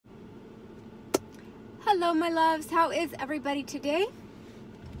Hello my loves, how is everybody today?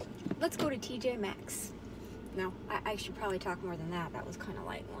 Let's go to TJ Maxx. No, I should probably talk more than that. That was kind of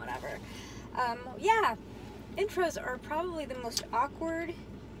like whatever. Yeah, intros are probably the most awkward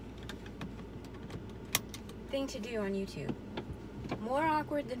thing to do on YouTube. More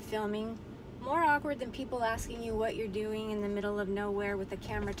awkward than filming, more awkward than people asking you what you're doing in the middle of nowhere with a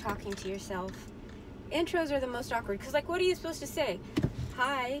camera talking to yourself. Intros are the most awkward because, like, what are you supposed to say?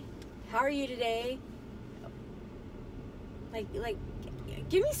 Hi, how are you today? Like,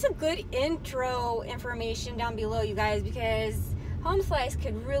 give me some good intro information down below, you guys, because Home Slice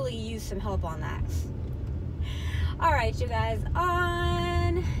could really use some help on that. All right, you guys.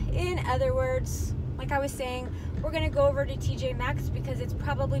 In other words, like I was saying, we're gonna go over to TJ Maxx because it's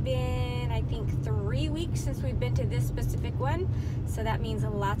probably been, I think, 3 weeks since we've been to this specific one. So that means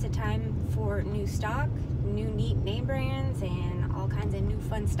lots of time for new stock, new neat name brands, and all kinds of new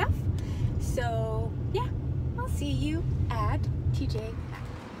fun stuff. So yeah, I'll see you at TJ Maxx.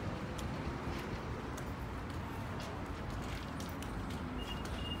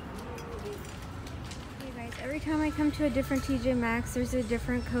 Hey guys, every time I come to a different TJ Maxx, there's a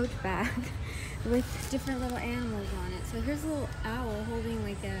different Coach bag with different little animals on it. So here's a little owl holding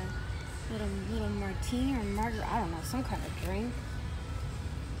like a little martini or margarita, I don't know, some kind of drink.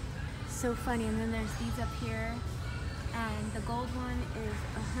 So funny. And then there's these up here, and the gold one is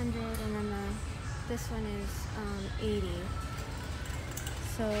 100, and then this one is 80.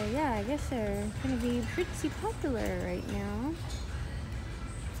 So yeah, I guess they're gonna be pretty popular right now.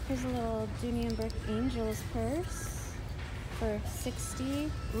 Here's a little Junie and Burke Angels purse for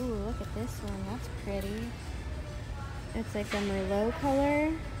 60. Ooh, look at this one, that's pretty. It's like a Merlot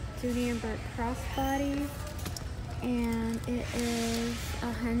color, Junie and Burke crossbody, and it is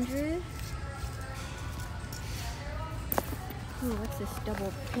 100. Ooh, what's this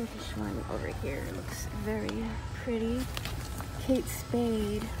double pinkish one over here? It looks very pretty. Kate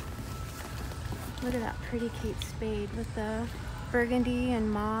Spade. Look at that pretty Kate Spade with the burgundy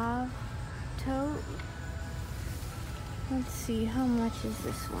and mauve tote. Let's see, how much is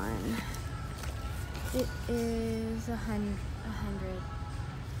this one? It is 100.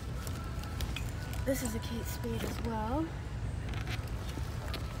 This is a Kate Spade as well.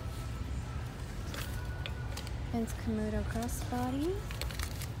 Vince Camuto crossbody,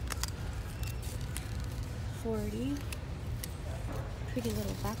 40. Pretty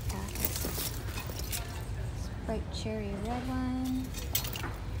little backpack. Bright cherry red one.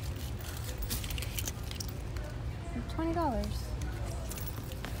 $20.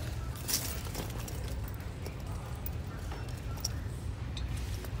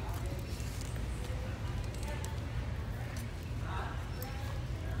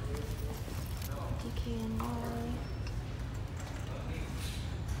 DKNY.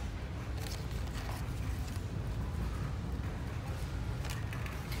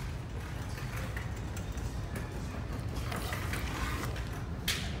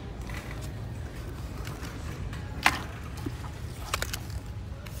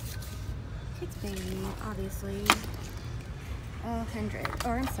 Obviously 100,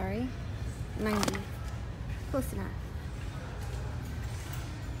 or I'm sorry, 90. Close enough.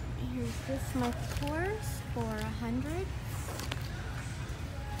 Here's this Maxx purse for 100.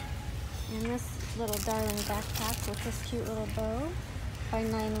 And this little darling backpack with this cute little bow by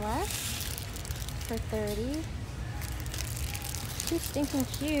 9 West for 30. Too stinking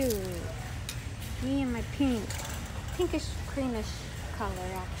cute. Me and my pinkish creamish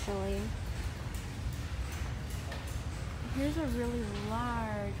color actually. Here's a really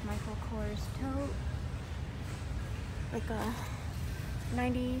large Michael Kors tote, like a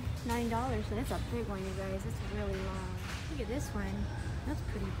 $99, so that's a big one, you guys. It's really long. Look at this one. That's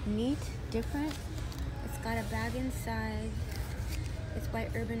pretty neat, different. It's got a bag inside. It's by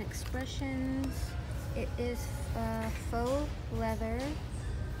Urban Expressions. It is faux leather,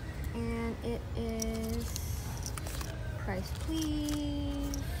 and it is, price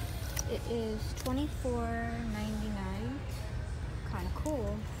please, it is $24.99. Kind of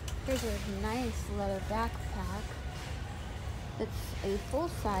cool. Here's a nice leather backpack. It's a full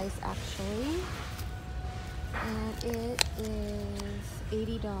size actually, and it is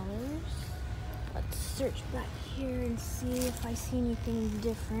 $80. Let's search back here and see if I see anything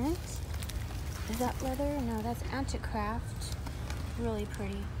different. Is that leather? No, that's Anticraft. Really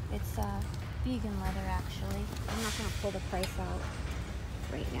pretty. It's vegan leather actually. I'm not gonna pull the price out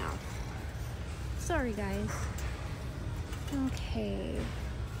right now. Sorry guys. Okay.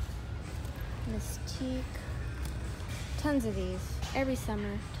 Mystique. Tons of these every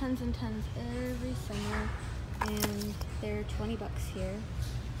summer. Tons and tons every summer. And they're 20 bucks here.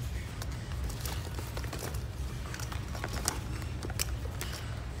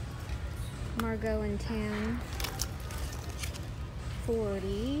 Margot and Tan,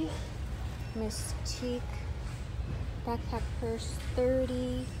 40. Mystique backpack purse,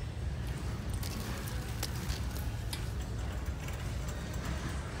 30.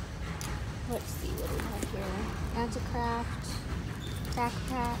 Let's see what we have here. Anticraft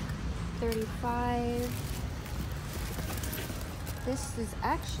backpack, 35. This is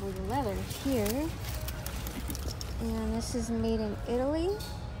actually leather here, and this is made in Italy.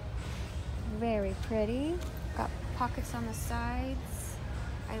 Very pretty. Got pockets on the sides.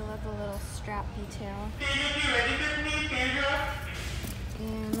 I love the little strap detail.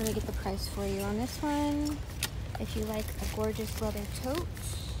 And let me get the price for you on this one. If you like a gorgeous leather tote,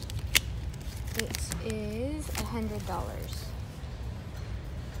 it is $100.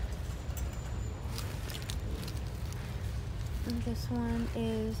 And this one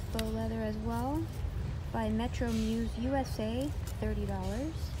is faux leather as well, by Metro Muse USA,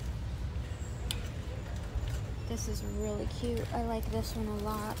 $30. This is really cute. I like this one a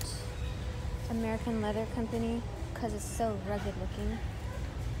lot. American Leather Company, because it's so rugged looking.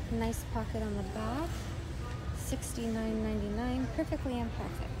 Nice pocket on the back. $69.99. Perfectly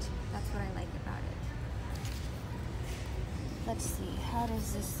imperfect. That's what I like about it. Let's see. How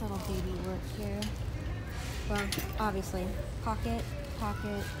does this little baby work here? Well, obviously, pocket,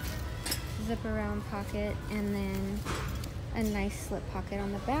 pocket, zip around pocket, and then a nice slip pocket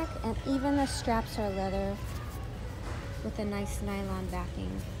on the back. And even the straps are leather with a nice nylon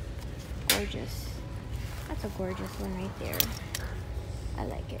backing. Gorgeous. That's a gorgeous one right there. I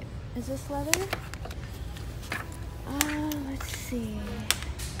like it. Is this leather? Let's see.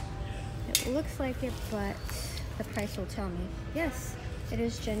 It looks like it, but the price will tell me. Yes, it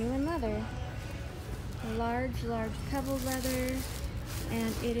is genuine leather. Large pebbled leather,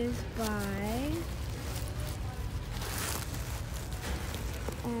 and it is by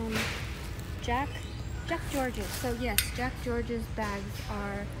Jack George's. So yes, Jack George's bags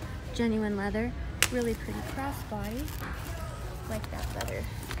are genuine leather. Really pretty crossbody. Like that leather.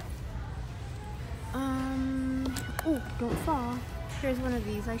 Oh, don't fall. Here's one of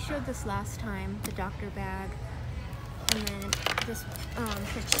these. I showed this last time, the doctor bag. And then this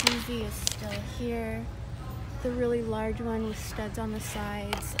Pachuzi is still here. The really large one with studs on the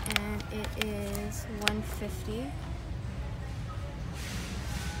sides, and it is $150.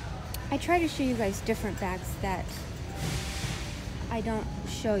 I try to show you guys different bags that I don't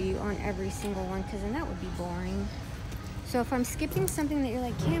show you on every single one, because then that would be boring. So if I'm skipping something that you're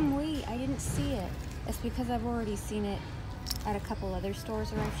like, Cam, wait, I didn't see it, it's because I've already seen it at a couple other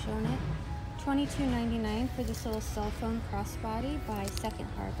stores where I've shown it. $22.99 for this little cell phone crossbody by Second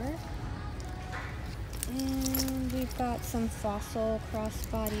Harbor. And we've got some Fossil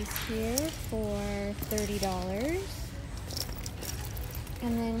crossbodies here for $30.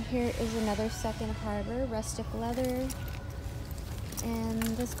 And then here is another Second Harbor rustic leather. And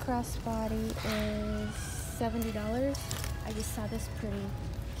this crossbody is $70. I just saw this pretty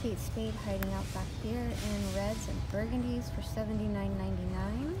Kate Spade hiding out back here in reds and burgundies for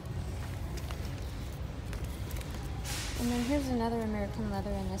 $79.99. And then here's another American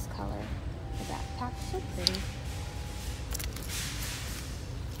leather in this color. The backpack, so pretty.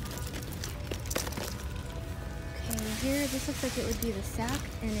 Okay, here, this looks like it would be the sack,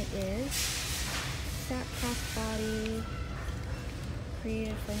 and it is. Sack crossbody,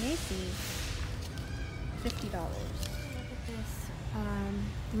 created for Macy's, $50. Look at this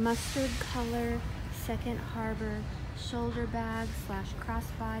mustard color Second Harbor shoulder bag slash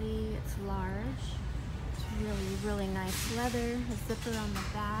crossbody. It's large. It's really nice leather. A zipper on the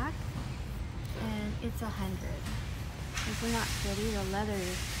back, and it's $100. It's not pretty. The leather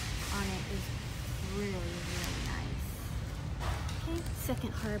on it is really nice. Okay,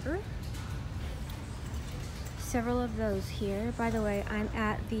 Second Harbor. Several of those here. By the way, I'm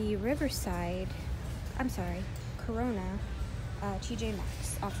at the Riverside, Corona, TJ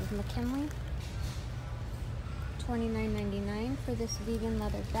Maxx off of McKinley. $29.99 for this vegan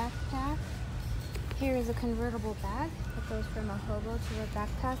leather backpack. Here is a convertible bag that goes from a hobo to a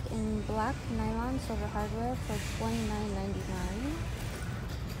backpack in black nylon silver hardware for $29.99.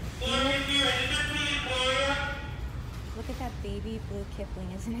 Look at that baby blue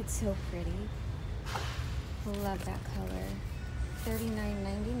Kipling, isn't it so pretty? Love that color.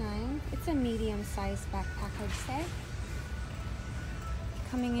 $39.99. It's a medium-sized backpack, I'd say.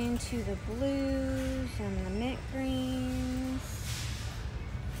 Coming into the blues and the mint greens.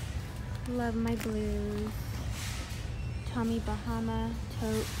 Love my blues. Tommy Bahama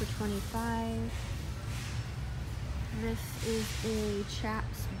tote for $25. This is a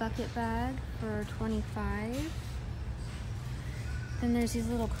Chaps bucket bag for $25. Then there's these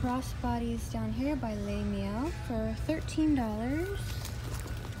little crossbodies down here by Les Miel for $13.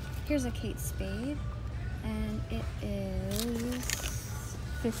 Here's a Kate Spade, and it is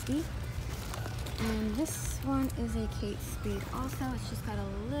 $50. And this one is a Kate Spade also. It's just got a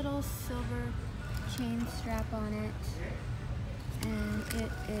little silver chain strap on it. And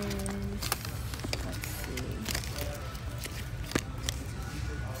it is, let's see,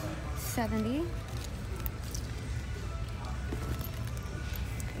 $70.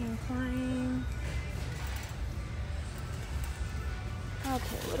 Incline.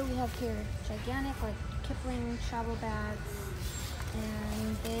 Okay, what do we have here? Gigantic, like Kipling travel bags.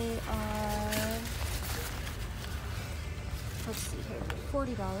 And they are, let's see here,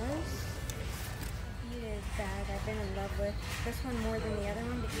 $40. Beaded bag I've been in love with. This one more than the other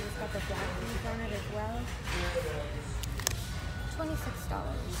one because it's got the black beads on it as well. $26.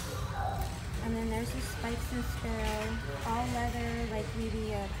 And then there's the Spikes and Sparrow, all leather, like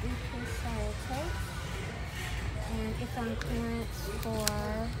maybe a briefcase style tote. And it's on clearance for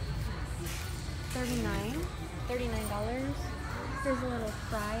 $39. There's a little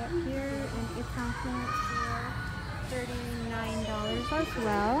fry up here, and it's on clearance for $39 as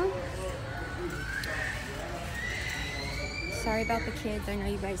well. Sorry about the kids, I know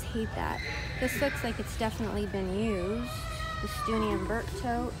you guys hate that. This looks like it's definitely been used. The Stoonie and Burke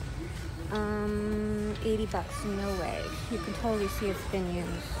tote, $80, no way. You can totally see it's been used.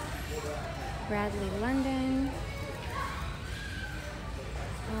 Bradley London,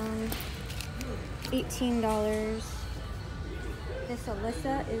 $18. This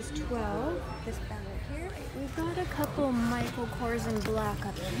Alyssa is $12. This bag right here. We've got a couple Michael Kors in black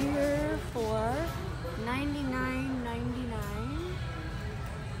up here for $99.99.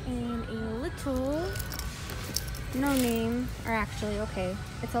 And a little, no name, or actually, okay,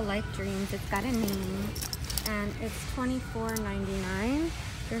 it's a Like Dreams. It's got a name, and it's $24.99.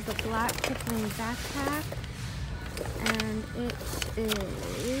 There's a black Kipling backpack, and it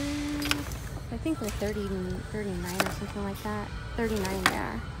is, I think for $39 or something like that. $39,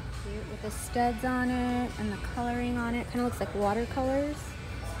 yeah. Cute, with the studs on it and the coloring on it. Kind of looks like watercolors.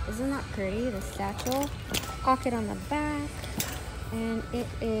 Isn't that pretty? The satchel. Pocket on the back. And it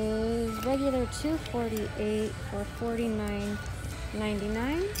is regular $248 for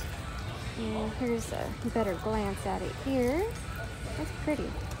 $49.99. And here's a better glance at it here. That's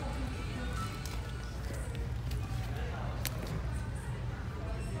pretty.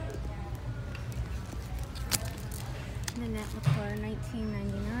 Nanette Leclerc,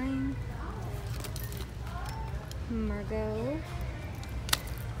 $19.99. Margot,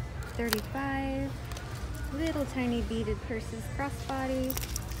 $35. Little tiny beaded purses, crossbody,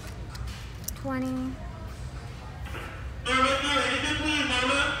 $20.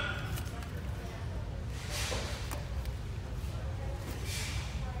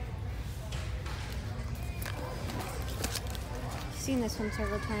 Seen this one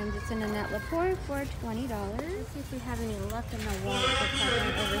several times. It's in a Nanette Leclerc for $20. Let's see if we have any luck in the wallet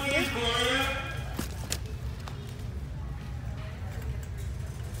department over here.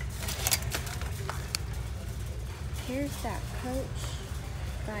 Here's that Coach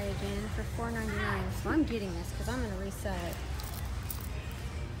guy again for $4.99. So I'm getting this because I'm going to resell it.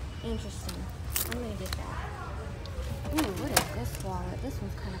 Interesting. I'm going to get that. Ooh, what is this wallet? This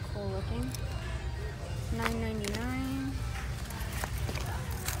one's kind of cool looking. $9.99.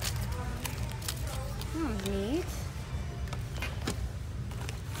 Neat.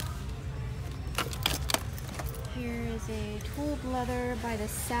 Here is a tooled leather by the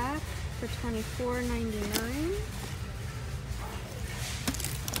Sack for $24.99.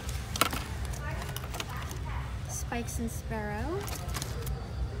 Spikes and Sparrow.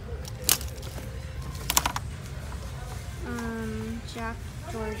 Jack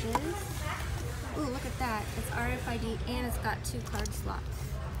George's. Ooh, look at that. It's RFID and it's got 2 card slots.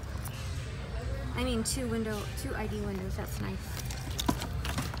 I mean, 2 ID windows. That's nice.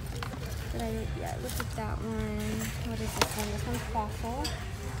 Yeah, look at that one. What is this one? This one's Fossil.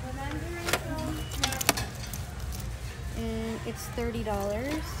 And it's $30.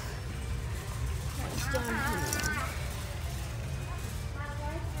 That's down here.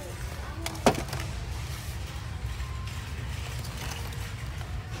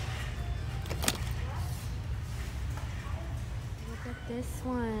 This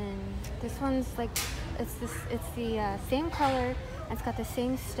one. This one's like, it's the same color. It's got the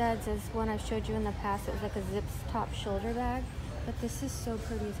same studs as one I've showed you in the past. It was like a zip top shoulder bag. But this is so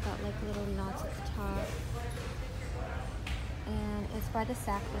pretty. It's got like little knots at the top. And it's by the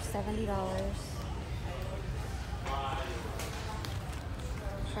Sack for $70. I'm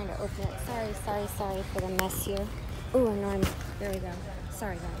trying to open it. Sorry for the mess here. Oh, no, there we go.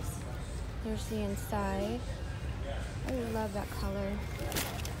 Sorry, guys. Here's the inside. I really love that color.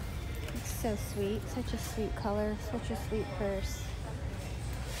 It's so sweet. Such a sweet color. Such a sweet purse.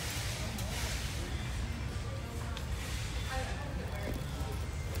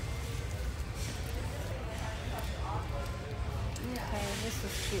 Okay, this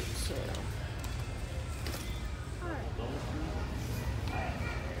is cute too.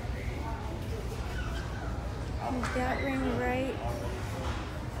 That ring right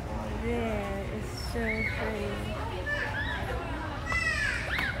there is so pretty.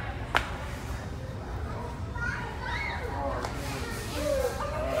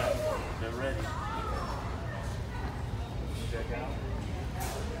 They're ready. Check out.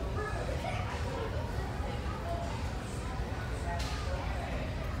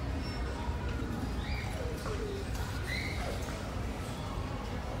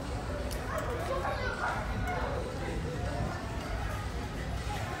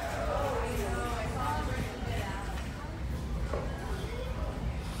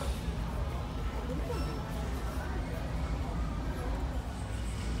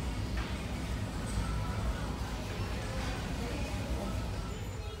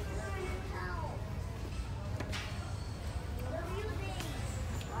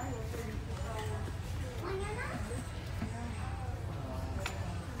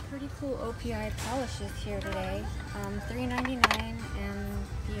 Pretty cool OPI polishes here today. $3.99, and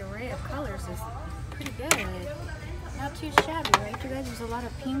the array of colors is pretty good. Not too shabby, right, you guys? There's a lot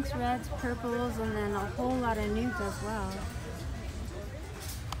of pinks, reds, purples, and then a whole lot of nudes as well.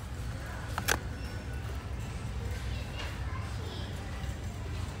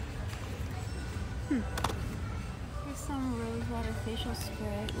 Here's some rose water facial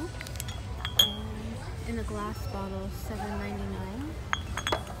spray. Oops. And in a glass bottle, $7.99.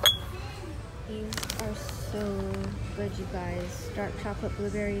 These are so good, you guys. Dark chocolate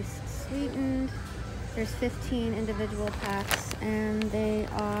blueberries sweetened. There's 15 individual packs, and they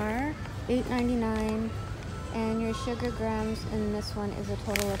are $8.99. And your sugar grams in this one is a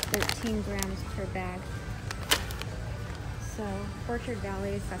total of 13 grams per bag. So Orchard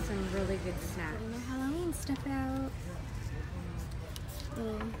Valley's got some really good snacks. Getting their Halloween stuff out.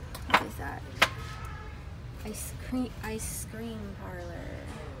 What is that? Ice cream parlor.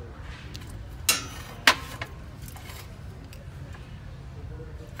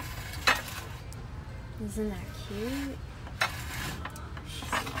 Isn't that cute?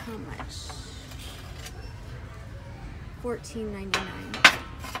 How much? $14.99.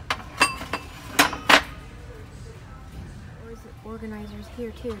 Or is it organizers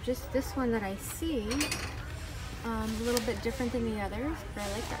here too? Just this one that I see. A little bit different than the others, but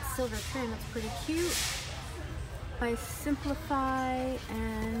I like that silver trim. It's pretty cute. By Simplify,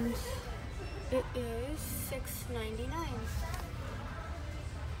 and it is $6.99.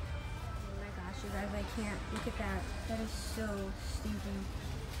 You guys, I can't look at that. That is so stinking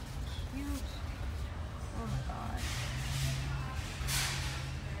cute. Oh my god.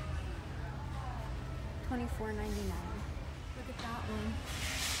 $24.99. Look at that one.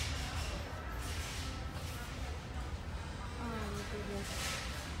 Oh my goodness.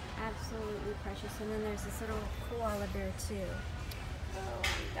 Absolutely precious. And then there's this little koala bear too. Oh,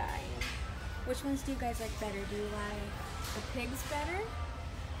 I'm dying. Which ones do you guys like better? Do you like the pigs better?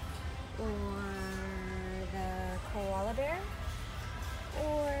 Or the koala bear,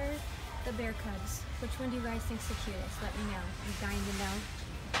 or the bear cubs? Which one do you guys think's the cutest? Let me know. I'm dying to know.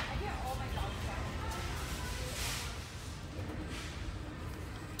 I get all my dogs back.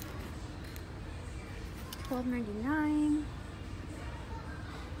 $12.99.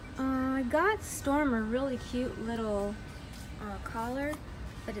 I got Storm a really cute little collar,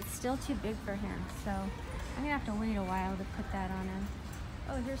 but it's still too big for him, so I'm gonna have to wait a while to put that on him.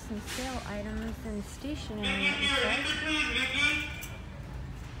 Oh, here's some sale items and stationery.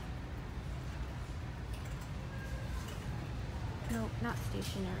 Nope, not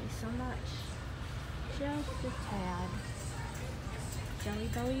stationery so much. Just a tad. Jelly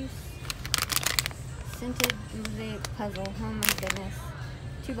Bellies. Scented mosaic puzzle. Oh my goodness.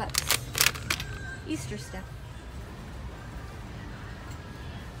 $2. Easter stuff.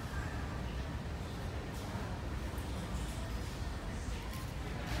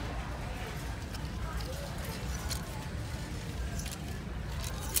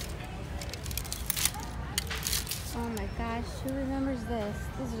 Oh my gosh, who remembers this?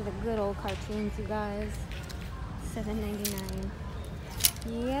 These are the good old cartoons, you guys. $7.99.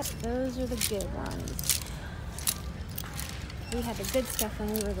 Yep, those are the good ones. We had the good stuff when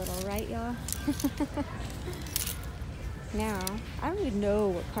we were little, right, y'all? now. I don't even know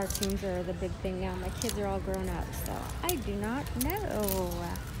what cartoons are the big thing now. My kids are all grown up, so I do not know.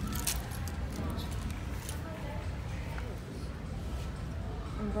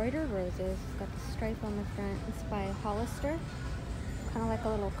 Embroidered roses. Got the stripe on the front. It's by Hollister. Kind of like a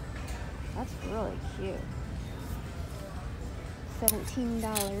little... That's really cute. $17.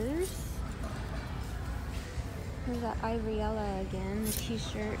 Here's that Ivoriella again, the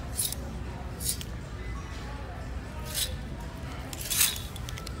t-shirt.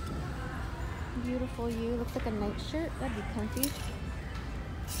 Beautiful You. Looks like a nightshirt. That'd be comfy.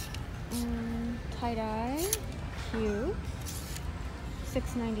 Tie-dye. Cute.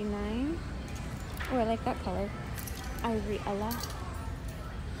 $6.99. Oh, I like that color. Ivoriella.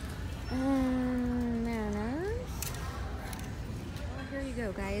 Manners. Well, here you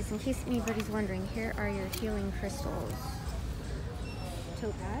go, guys. In case anybody's wondering, here are your healing crystals.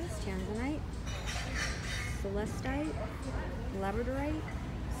 Topaz, tanzanite, celestite, labradorite,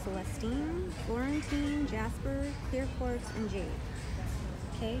 celestine, florentine, jasper, clear quartz, and jade.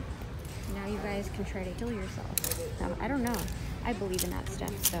 Okay? Now you guys can try to heal yourself. I don't know. I believe in that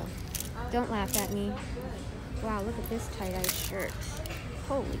stuff, so don't laugh at me. Wow, look at this tie-dye shirt.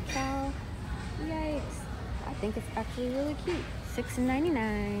 Holy cow. Yikes. I think it's actually really cute.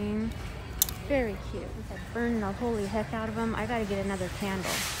 $6.99. Very cute. I burned the holy heck out of them. I gotta get another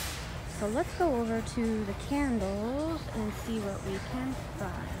candle. So let's go over to the candles and see what we can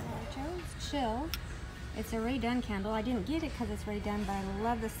find. I chose Chill. It's a Ray Dunn candle. I didn't get it because it's Ray Dunn, but I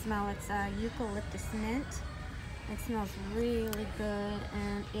love the smell. It's eucalyptus mint. It smells really good,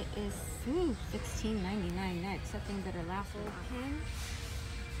 and it is $16.99 next. Something better last pin.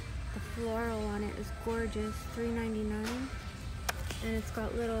 The floral on it is gorgeous, $3.99, and it's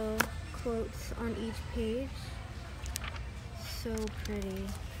got little quotes on each page. So pretty.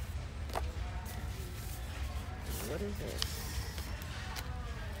 What is this?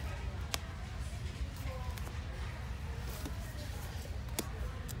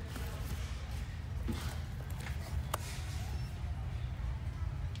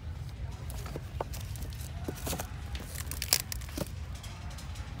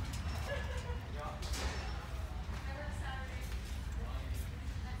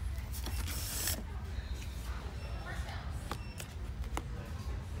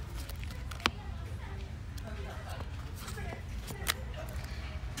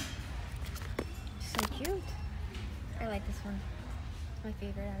 Cute. I like this one. It's my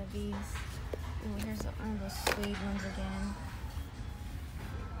favorite out of these. Ooh, here's one of those suede ones again.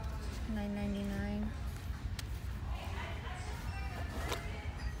 $9.99.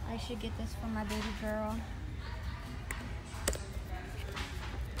 I should get this for my baby girl.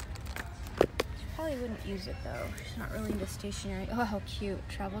 She probably wouldn't use it though. She's not really into stationery. Oh, how cute.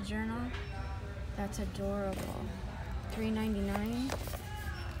 Travel journal. That's adorable. $3.99.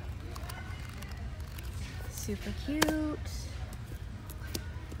 Super cute.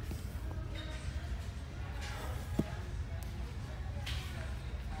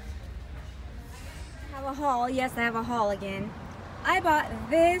 I have a haul. Yes, I have a haul again. I bought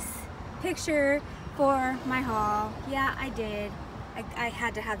this picture for my haul. Yeah, I did. I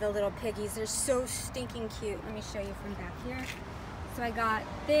had to have the little piggies. They're so stinking cute. Let me show you from back here. So I got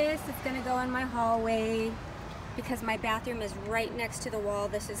this. It's gonna go in my hallway because my bathroom is right next to the wall.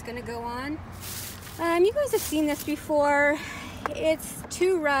 This is gonna go on. You guys have seen this before. It's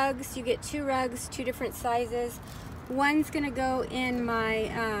 2 rugs. You get 2 rugs, 2 different sizes. One's gonna go in my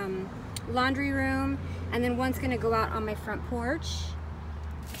laundry room, and then one's gonna go out on my front porch.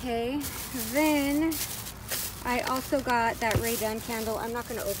 Okay, then I also got that Ray Dunn candle. I'm not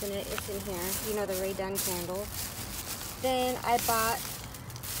gonna open it, it's in here. You know, the Ray Dunn candle. Then I bought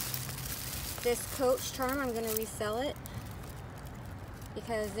this Coach charm. I'm gonna resell it,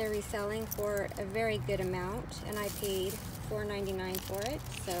 because they're reselling for a very good amount, and I paid $4.99 for it,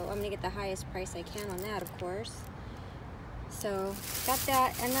 so I'm gonna get the highest price I can on that, of course. So got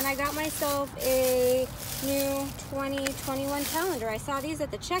that, and then I got myself a new 2021 calendar. I saw these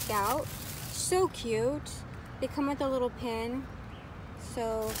at the checkout. So cute. They come with a little pin.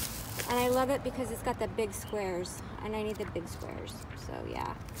 So, and I love it because it's got the big squares, and I need the big squares. So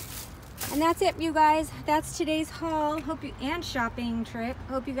yeah. And that's it, you guys. That's today's haul. Hope you, and shopping trip.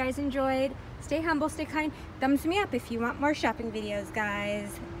 Hope you guys enjoyed. Stay humble, stay kind. Thumbs me up if you want more shopping videos,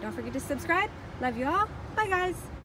 guys. Don't forget to subscribe. Love you all. Bye, guys.